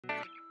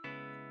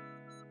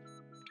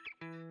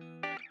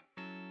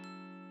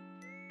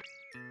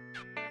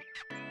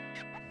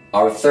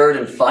Our third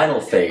and final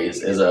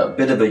phase is a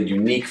bit of a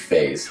unique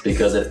phase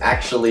because it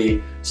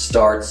actually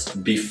starts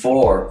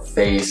before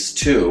phase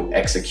 2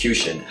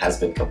 execution has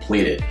been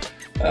completed.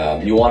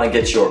 You want to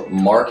get your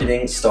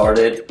marketing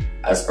started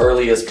as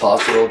early as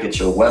possible, get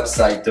your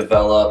website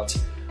developed.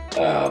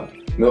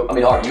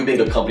 Art, you being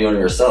a company owner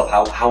yourself,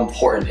 how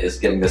important is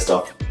getting this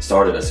stuff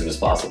started as soon as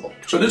possible?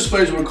 So this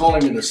phase, we're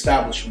calling it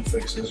establishment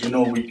phase. As you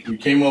know, we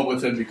came up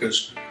with it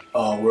because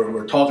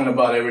we're talking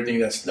about everything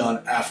that's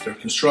done after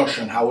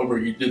construction. However,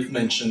 you did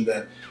mention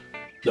that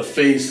the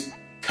phase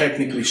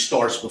technically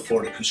starts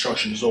before the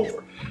construction is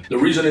over. The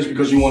reason is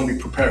because you want to be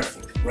prepared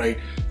for it, right?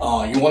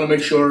 You want to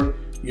make sure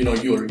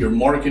your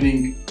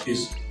marketing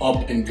is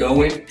up and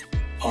going.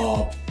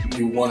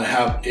 You want to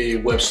have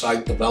a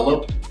website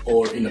developed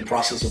or in the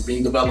process of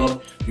being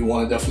developed. You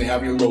want to definitely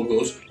have your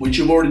logos, which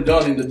you've already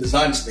done in the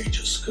design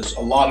stages, because a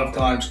lot of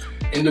times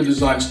in the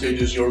design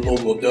stages your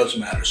logo does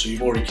matter. So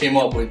you've already came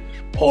up with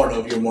part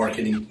of your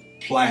marketing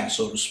plan,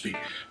 so to speak.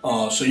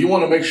 So you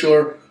want to make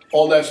sure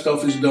all that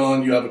stuff is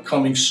done. You have it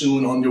coming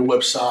soon on your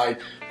website.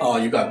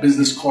 You got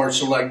business cards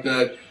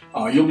selected.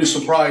 You'll be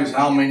surprised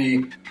how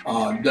many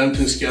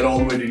dentists get all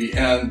the way to the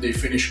end. They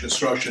finish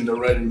construction, they're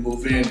ready to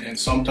move in, and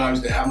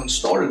sometimes they haven't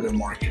started their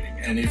marketing.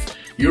 And if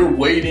you're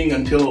waiting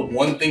until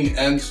one thing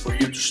ends for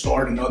you to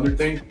start another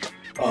thing,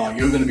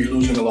 you're going to be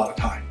losing a lot of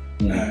time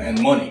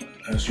and money.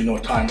 As you know,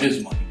 time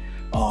is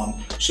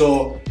money.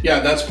 So yeah,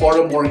 that's part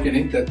of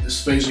marketing. That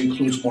this phase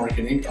includes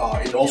marketing.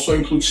 It also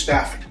includes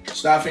staffing.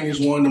 Staffing is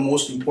one of the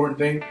most important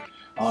things.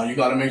 You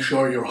got to make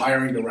sure you're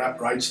hiring the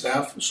right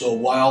staff. So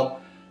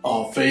while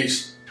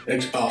phase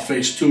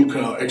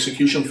 2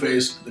 execution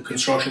phase, the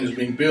construction is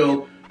being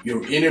built,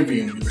 you're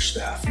interviewing your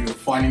staff, you're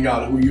finding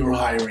out who you're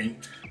hiring,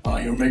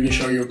 you're making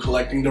sure you're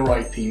collecting the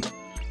right team.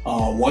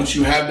 Once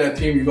you have that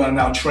team, you got to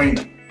now train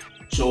them.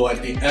 So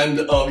at the end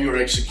of your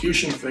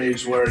execution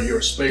phase, where your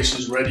space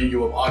is ready,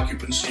 you have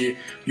occupancy,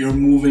 you're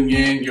moving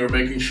in, you're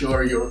making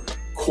sure you're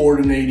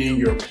coordinating,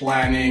 you're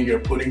planning, you're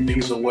putting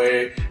things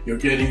away, you're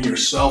getting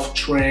yourself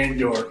trained,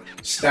 your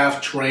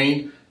staff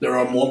trained. There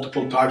are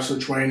multiple types of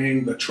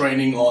training. The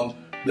training on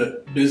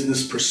the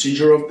business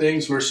procedure of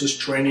things versus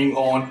training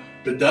on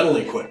the dental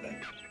equipment.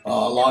 A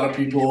lot of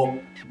people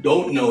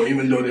don't know,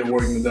 even though they're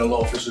working in dental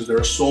offices, there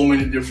are so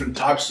many different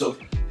types of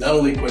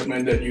dental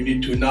equipment that you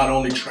need to not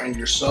only train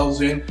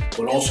yourselves in,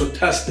 but also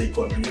test the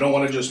equipment. You don't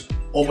want to just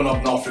open up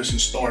an office and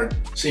start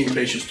seeing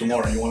patients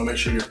tomorrow. You want to make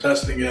sure you're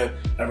testing it,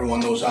 everyone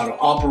knows how to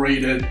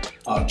operate it,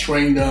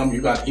 train them.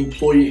 You got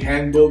employee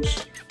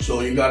handbooks,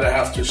 so you got to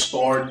have to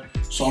start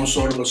some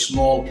sort of a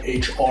small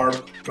HR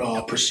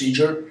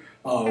procedure,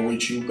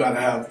 which you've got to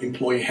have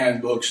employee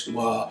handbooks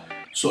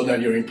so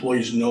that your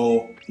employees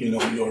know,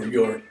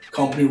 your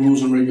company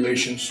rules and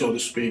regulations, so to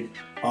speak.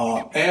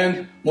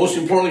 And most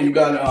importantly, you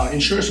got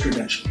insurance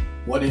credentialing.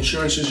 What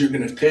insurances you're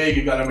going to take,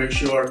 you got to make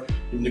sure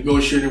you've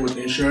negotiated with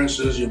the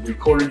insurances, you've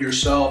recorded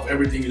yourself,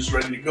 everything is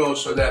ready to go,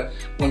 so that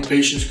when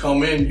patients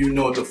come in, you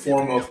know the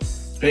form of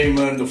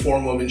payment, the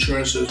form of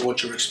insurances,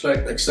 what you're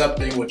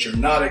accepting, what you're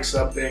not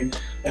accepting,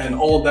 and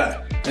all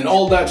that. And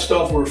all that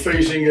stuff, we're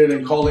phasing it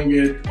and calling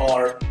it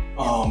our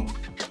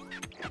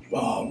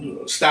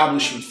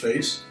establishment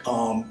phase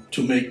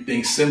to make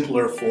things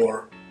simpler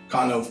for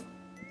kind of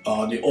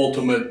the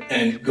ultimate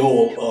end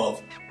goal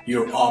of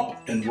you're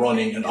up and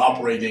running and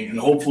operating. And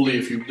hopefully,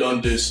 if you've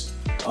done this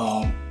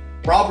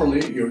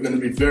properly, you're going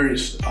to be very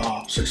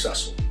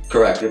successful.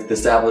 Correct. If the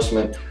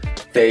establishment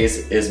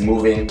phase is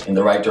moving in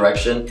the right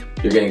direction,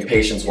 you're getting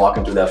patients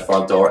walking through that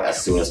front door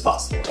as soon as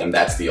possible, and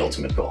that's the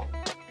ultimate goal.